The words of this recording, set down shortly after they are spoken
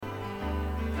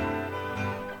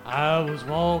I was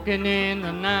walking in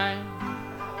the night,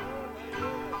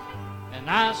 and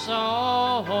I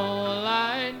saw a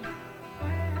light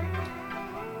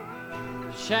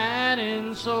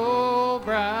shining so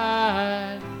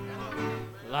bright,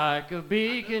 like a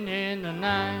beacon in the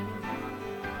night.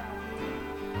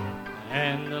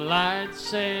 And the light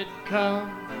said, come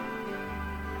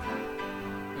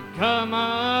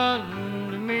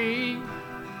unto me,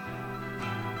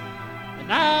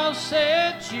 and I'll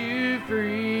set you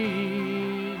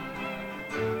free.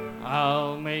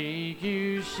 I'll make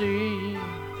you see.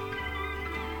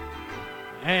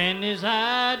 And as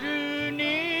I drew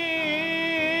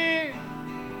near,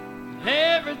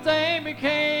 everything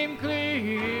became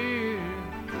clear.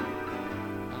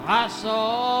 I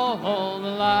saw the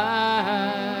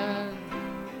light.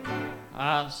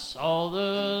 I saw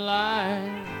the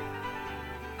light.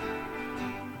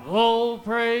 Oh,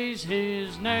 praise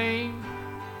His name.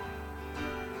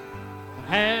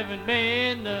 Haven't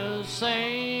been the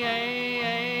same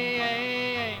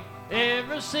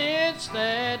ever since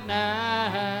that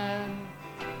night.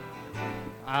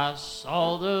 I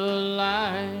saw the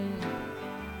light.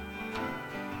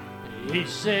 He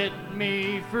set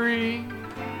me free,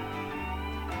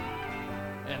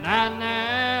 and I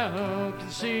now can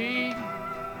see.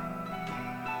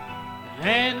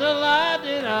 And the light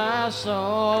that I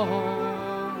saw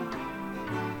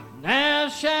now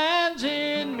shines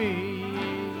in me.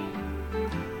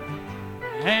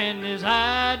 And as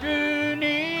I drew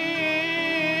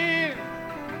near,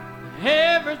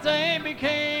 everything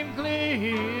became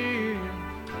clear.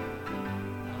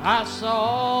 I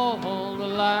saw the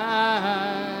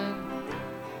light.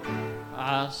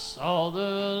 I saw the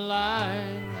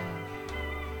light.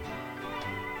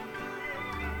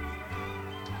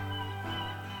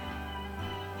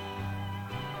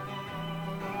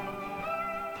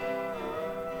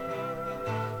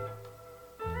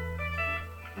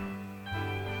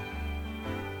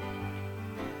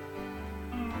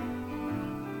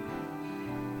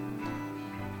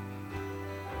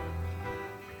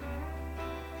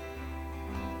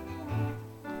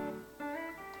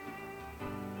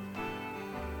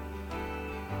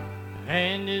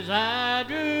 And as I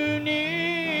drew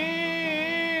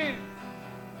near,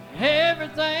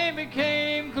 everything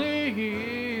became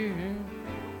clear.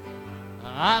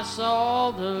 I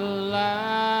saw the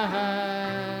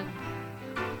light.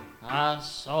 I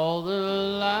saw the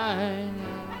light.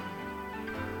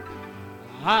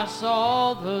 I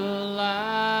saw the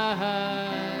light.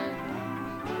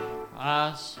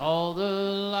 I saw the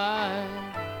light.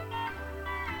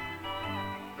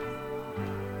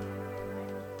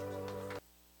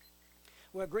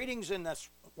 Well, greetings in this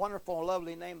wonderful and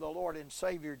lovely name of the Lord and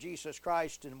Savior Jesus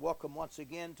Christ, and welcome once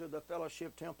again to the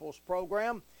Fellowship Temples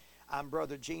program. I'm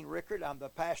Brother Gene Rickard. I'm the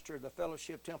pastor of the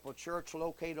Fellowship Temple Church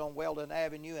located on Weldon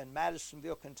Avenue in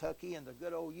Madisonville, Kentucky in the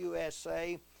good old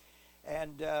USA.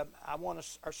 And I want to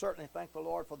certainly thank the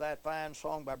Lord for that fine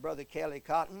song by Brother Kelly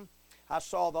Cotton. I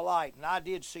saw the light, and I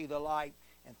did see the light,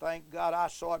 and thank God I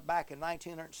saw it back in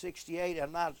 1968,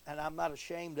 and I'm not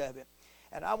ashamed of it.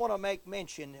 And I want to make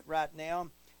mention right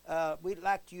now, we'd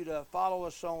like you to follow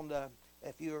us on the,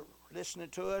 if you're listening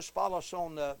to us, follow us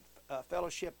on the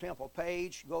Fellowship Temple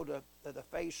page. Go to the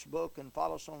Facebook and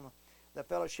follow us on the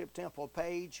Fellowship Temple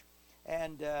page,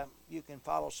 and you can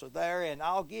follow us there. And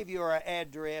I'll give you our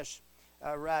address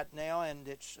right now, and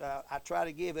it's I try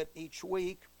to give it each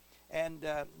week, and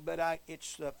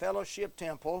it's the Fellowship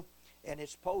Temple, and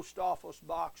it's Post Office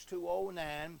Box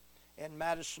 209 in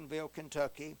Madisonville,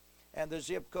 Kentucky. And the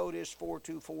zip code is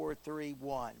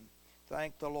 42431.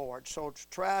 Thank the Lord. So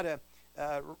try to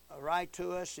write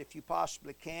to us if you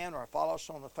possibly can, or follow us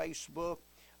on the Facebook,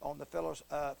 on the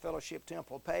Fellowship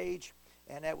Temple page,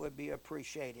 and that would be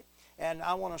appreciated. And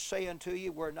I want to say unto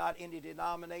you, we're not any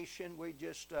denomination. We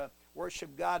just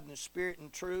worship God in the Spirit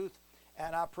and truth.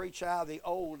 And I preach out of the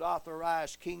old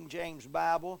authorized King James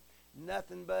Bible,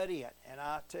 nothing but it. And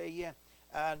I tell you,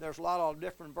 there's a lot of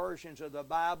different versions of the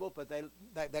Bible, but they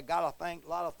got a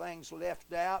lot of things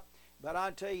left out. But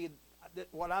I tell you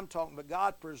what I'm talking about.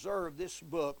 God preserved this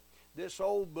book, this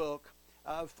old book.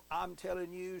 I'm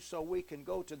telling you, so we can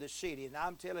go to the city. And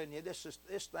I'm telling you, this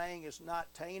thing is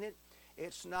not tainted.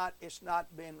 It's not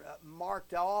been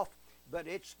marked off, but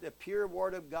it's the pure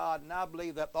Word of God, and I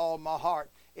believe that with all my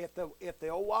heart. If the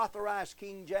old authorized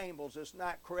King James is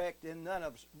not correct, then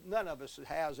none of us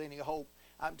has any hope.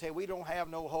 I'm telling you, we don't have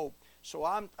no hope. So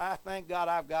I thank God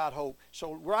I've got hope.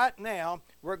 So right now,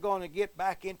 we're going to get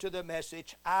back into the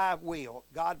message, I will.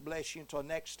 God bless you until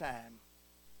next time.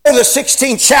 In the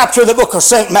 16th chapter of the book of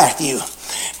St. Matthew.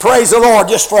 Praise the Lord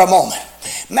just for a moment.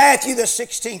 Matthew, the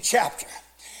 16th chapter.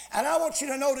 And I want you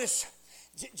to notice,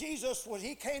 Jesus, when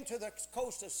he came to the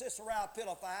coast of Caesarea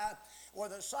Philippi, where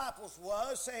the disciples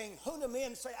was, saying, who do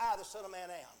men say I, the Son of Man,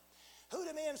 am? Who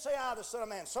do men say I, the Son of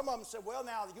Man? Some of them said, well,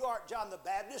 now, you aren't John the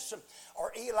Baptist,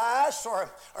 or Elias,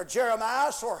 or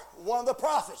Jeremiah, or one of the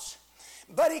prophets.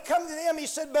 But he come to them, he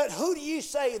said, but who do you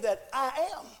say that I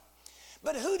am?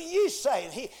 But who do you say?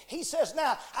 And he says,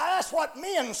 now, that's what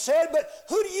men said, but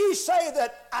who do you say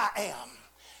that I am?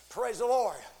 Praise the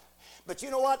Lord. But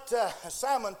you know what?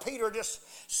 Simon Peter just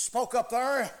spoke up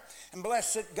there and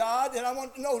blessed God, and I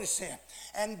want to notice him.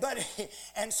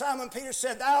 And Simon Peter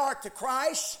said, thou art the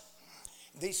Christ,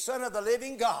 the Son of the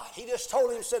living God. He just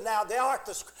told him, said, now thou art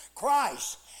the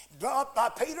Christ. Brought by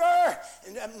Peter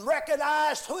and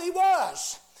recognized who he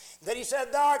was. That he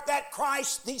said, thou art that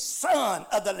Christ, the Son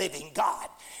of the living God.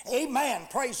 Amen.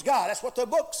 Praise God. That's what the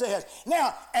book says.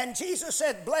 Now, and Jesus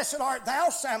said, blessed art thou,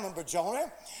 Simon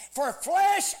Barjona, for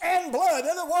flesh and blood.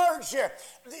 In other words, your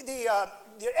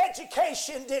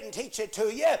education didn't teach it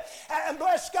to you. And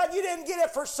bless God, you didn't get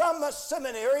it for some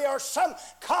seminary or some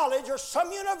college or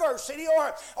some university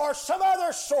or some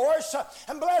other source.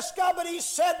 And bless God, but he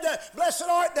said, blessed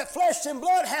art that flesh and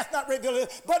blood hath not revealed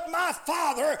it, but my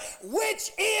Father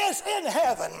which is in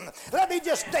heaven. Let me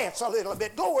just dance a little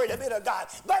bit. Glory to be to God.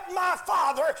 But my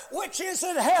Father which is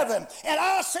in heaven. And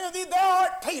I say to thee, thou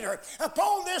art Peter.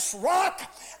 Upon this rock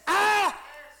I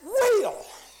will.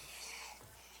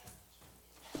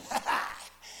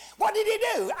 What did he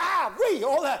do? I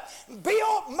will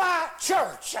build my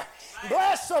church.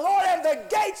 Bless the Lord, and the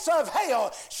gates of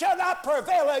hell shall not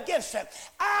prevail against it.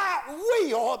 I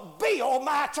will build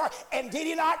my church. And did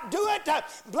he not do it?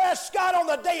 Bless God, on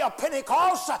the day of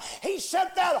Pentecost, he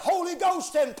sent that Holy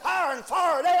Ghost in power and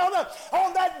fire down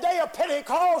on that day of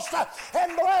Pentecost.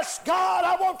 And bless God,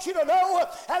 I want you to know,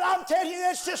 and I'm telling you,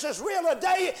 it's just as real a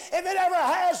day if it ever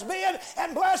has been.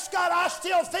 And bless God, I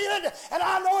still feel it, and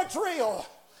I know it's real.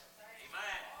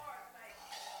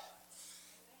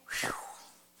 Whew.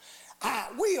 I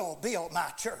will build my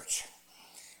church.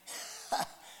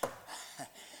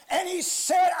 And he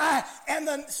said, and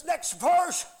the next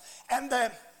verse,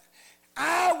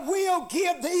 I will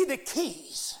give thee the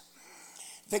keys.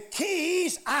 The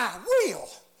keys I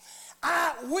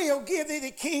will give thee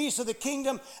the keys to the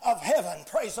kingdom of heaven.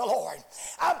 Praise the Lord.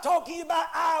 I'm talking about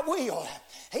I will.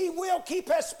 He will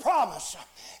keep his promise.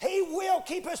 He will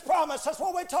keep his promise. That's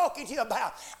what we're talking to you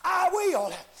about. I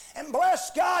will. And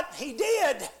bless God, he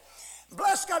did.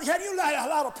 Bless God. Have you let a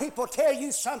lot of people tell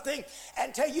you something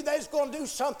and tell you they're going to do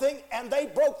something and they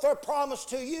broke their promise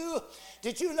to you?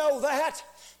 Did you know that?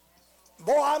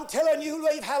 Boy, I'm telling you,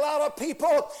 we've had a lot of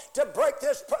people to break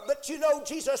this, but you know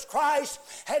Jesus Christ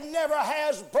never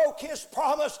has broke his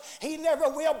promise. He never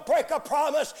will break a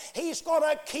promise. He's going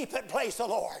to keep it. Praise the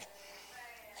Lord.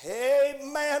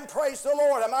 Amen. Praise the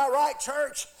Lord. Am I right,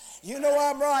 church? You know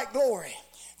I'm right. Glory.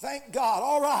 Thank God.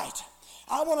 All right.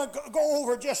 I want to go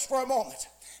over just for a moment.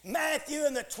 Matthew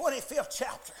in the 25th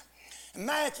chapter.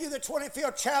 Matthew the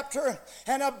 25th chapter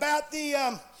and about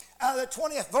the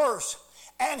 20th verse.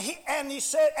 And he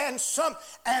said, and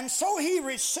so he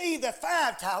received the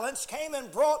 5 talents, came and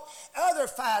brought other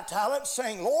 5 talents,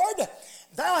 saying, Lord,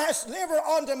 thou hast delivered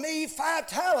unto me 5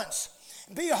 talents.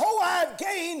 Behold, I've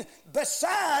gained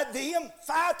beside thee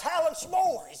 5 talents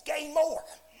more. He's gained more.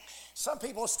 Some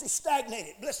people are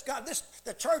stagnated. Bless God,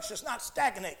 the church is not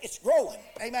stagnant. It's growing.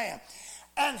 Amen.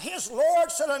 And his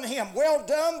Lord said unto him, well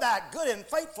done, thy good and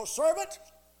faithful servant.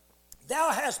 Thou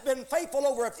hast been faithful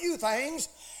over a few things.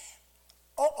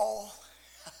 Uh-oh.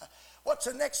 What's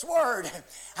the next word?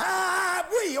 I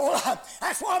will.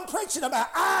 That's what I'm preaching about.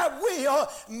 I will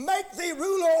make thee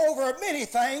ruler over many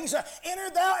things.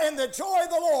 Enter thou in the joy of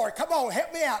the Lord. Come on,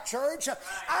 help me out, church.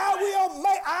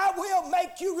 I will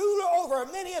make you ruler over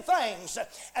many things.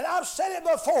 And I've said it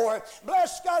before.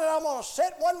 Bless God, and I'm going to say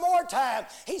it one more time.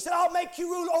 He said, I'll make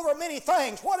you ruler over many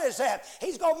things. What is that?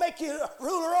 He's going to make you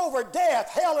ruler over death,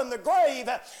 hell, and the grave.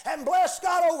 And bless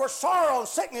God, over sorrow and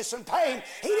sickness and pain.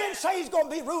 He didn't say he's going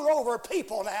to be ruler over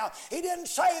people now. He didn't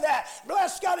say that.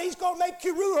 Bless God, he's going to make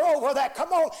you ruler over that.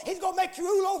 Come on. He's going to make you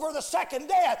rule over the second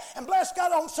death. And bless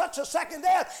God, on such a second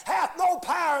death hath no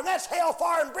power. And that's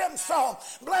hellfire and brimstone.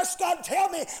 Bless God, tell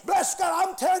me. Bless God,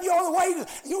 I'm telling you, all the way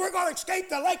you were going to escape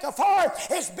the lake of fire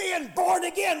is being born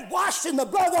again, washed in the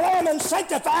blood of the Lamb and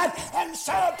sanctified and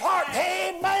set apart.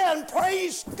 Amen.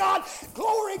 Praise God.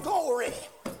 Glory, glory.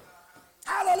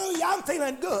 Hallelujah. I'm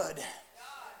feeling good.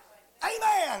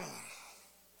 Amen.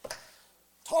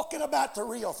 Talking about the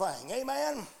real thing.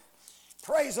 Amen.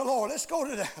 Praise the Lord. Let's go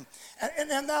to the, and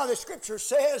then now the scripture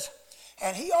says,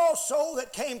 and he also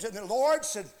that came to the Lord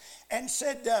said,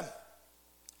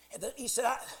 he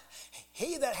said,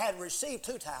 he that had received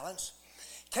 2 talents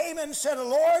came and said,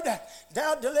 Lord,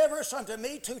 thou deliverest unto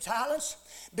me 2 talents.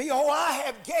 Behold, I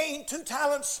have gained 2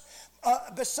 talents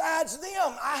besides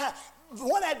them.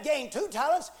 One had gained 2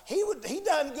 talents, he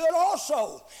done good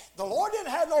also. The Lord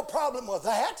didn't have no problem with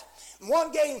that.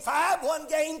 One gained 5, one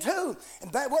gained 2. And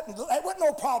that wasn't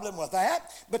no problem with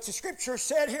that. But the scripture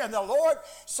said here, and the Lord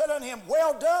said unto him,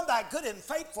 well done, thy good and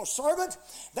faithful servant.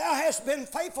 Thou hast been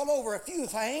faithful over a few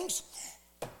things.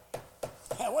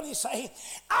 What did he say?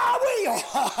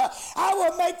 I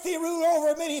will make thee rule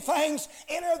over many things.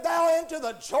 Enter thou into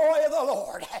the joy of the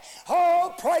Lord.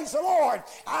 Oh, praise the Lord.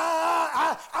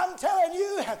 I'm telling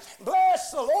you,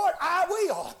 bless the Lord, I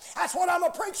will. That's what I'm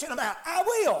preaching about. I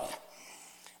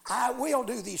will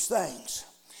do these things.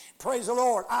 Praise the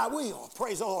Lord. I will.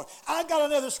 Praise the Lord. I got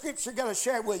another scripture going to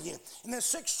share with you. In the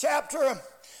 6th chapter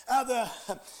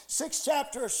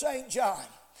of St. John.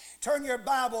 Turn your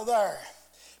Bible there.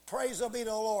 Praise be to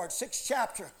the Lord. 6th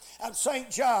chapter of St.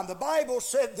 John. The Bible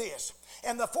said this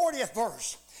in the 40th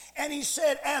verse. And he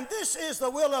said, and this is the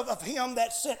will of him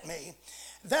that sent me,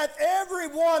 that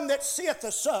everyone that seeth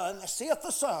the Son,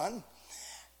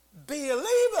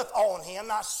 believeth on him,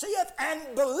 now seeth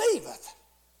and believeth.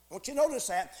 I want you to notice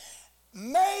that.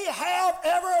 May have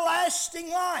everlasting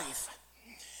life.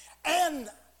 And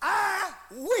I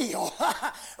will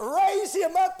raise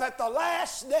him up at the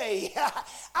last day.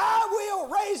 I will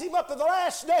raise him up at the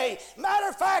last day. Matter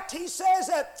of fact, he says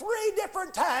that 3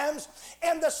 different times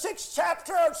in the 6th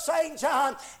chapter of St.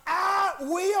 John, I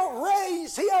will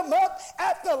raise him up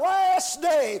at the last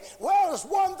day. Well, there's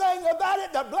one thing about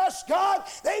it, to bless God,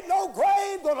 there ain't no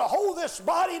grave going to hold this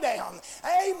body down.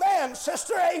 Amen,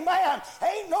 sister, amen.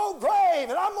 Ain't no grave.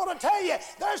 And I'm going to tell you,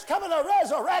 there's coming a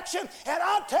resurrection, and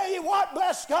I'll tell you what,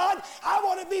 bless God, I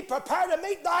want to be prepared to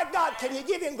meet thy God. Can you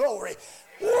give him glory?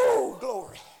 Woo,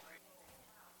 glory.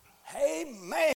 Amen.